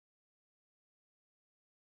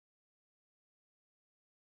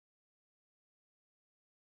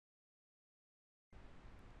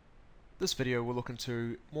This video will look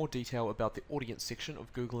into more detail about the audience section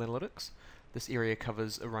of Google Analytics. This area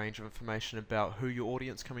covers a range of information about who your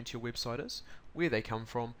audience coming to your website is, where they come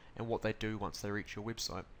from, and what they do once they reach your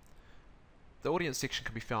website. The audience section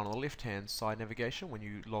can be found on the left-hand side navigation when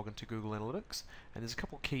you log into Google Analytics, and there's a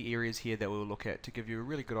couple of key areas here that we'll look at to give you a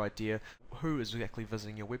really good idea who is exactly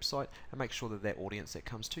visiting your website and make sure that that audience that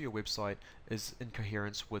comes to your website is in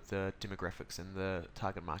coherence with the demographics and the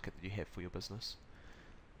target market that you have for your business.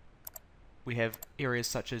 We have areas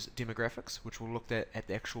such as demographics, which we'll look at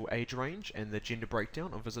the actual age range and the gender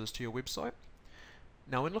breakdown of visitors to your website.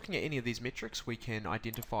 Now, when looking at any of these metrics, we can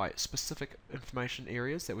identify specific information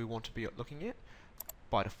areas that we want to be looking at.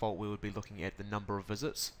 By default, we would be looking at the number of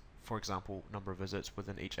visits, for example, number of visits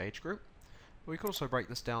within each age group. But we could also break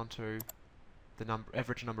this down to the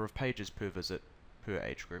average number of pages per visit per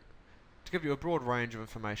age group, to give you a broad range of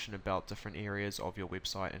information about different areas of your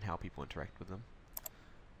website and how people interact with them.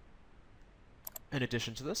 In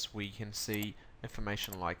addition to this, we can see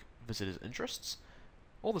information like visitors' interests.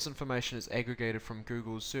 All this information is aggregated from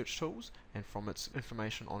Google's search tools and from its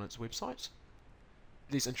information on its website.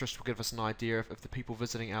 These interests will give us an idea if the people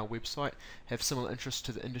visiting our website have similar interests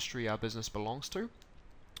to the industry our business belongs to,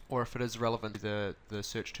 or if it is relevant to the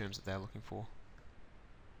search terms that they're looking for.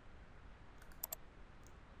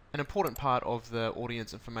 An important part of the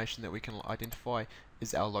audience information that we can identify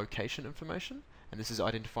is our location information, and this is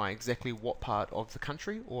identifying exactly what part of the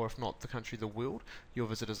country, or if not the country, the world, your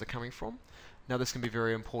visitors are coming from. Now, this can be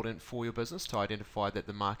very important for your business to identify that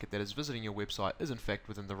the market that is visiting your website is in fact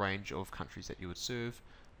within the range of countries that you would serve.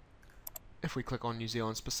 If we click on New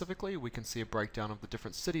Zealand specifically, we can see a breakdown of the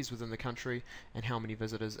different cities within the country and how many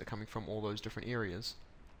visitors are coming from all those different areas.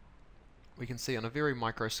 We can see on a very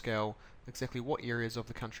micro scale exactly what areas of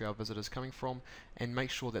the country our visitors are coming from, and make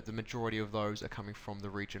sure that the majority of those are coming from the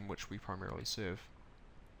region which we primarily serve.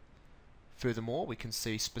 Furthermore, we can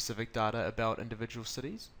see specific data about individual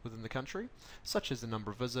cities within the country, such as the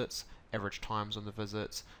number of visits, average times on the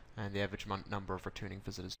visits, and the average number of returning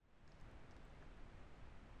visitors.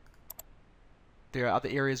 There are other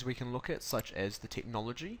areas we can look at, such as the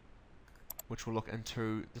technology, which will look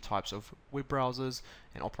into the types of web browsers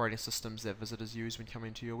and operating systems that visitors use when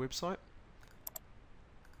coming to your website.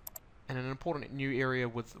 And an important new area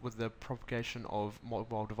with the propagation of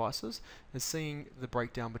mobile devices is seeing the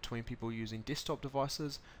breakdown between people using desktop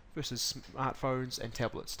devices versus smartphones and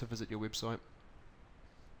tablets to visit your website.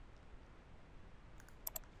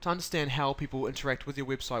 To understand how people interact with your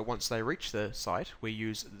website once they reach the site, we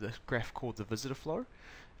use the graph called the visitor flow.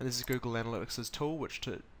 And this is Google Analytics' tool which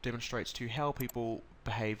demonstrates to you how people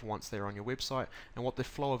behave once they're on your website and what the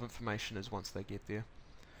flow of information is once they get there.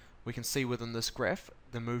 We can see within this graph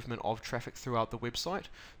the movement of traffic throughout the website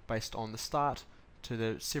based on the start to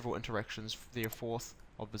the several interactions thereforth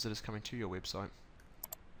of visitors coming to your website.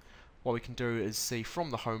 What we can do is see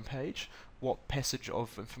from the home page what passage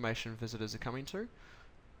of information visitors are coming to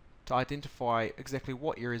identify exactly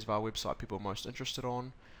what areas of our website people are most interested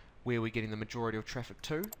on, where we're getting the majority of traffic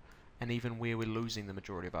to, and even where we're losing the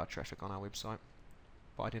majority of our traffic on our website,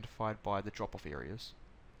 identified by the drop-off areas.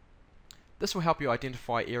 This will help you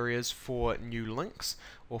identify areas for new links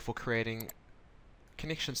or for creating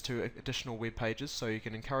connections to additional web pages, so you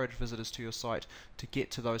can encourage visitors to your site to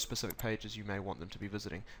get to those specific pages you may want them to be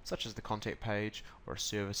visiting, such as the contact page or a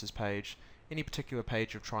services page, any particular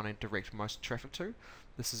page you're trying to direct most traffic to.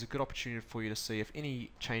 This is a good opportunity for you to see if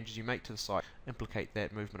any changes you make to the site implicate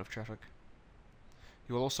that movement of traffic.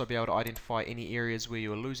 You will also be able to identify any areas where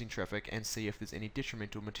you are losing traffic and see if there's any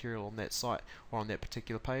detrimental material on that site or on that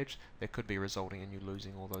particular page that could be resulting in you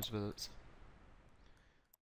losing all those visits.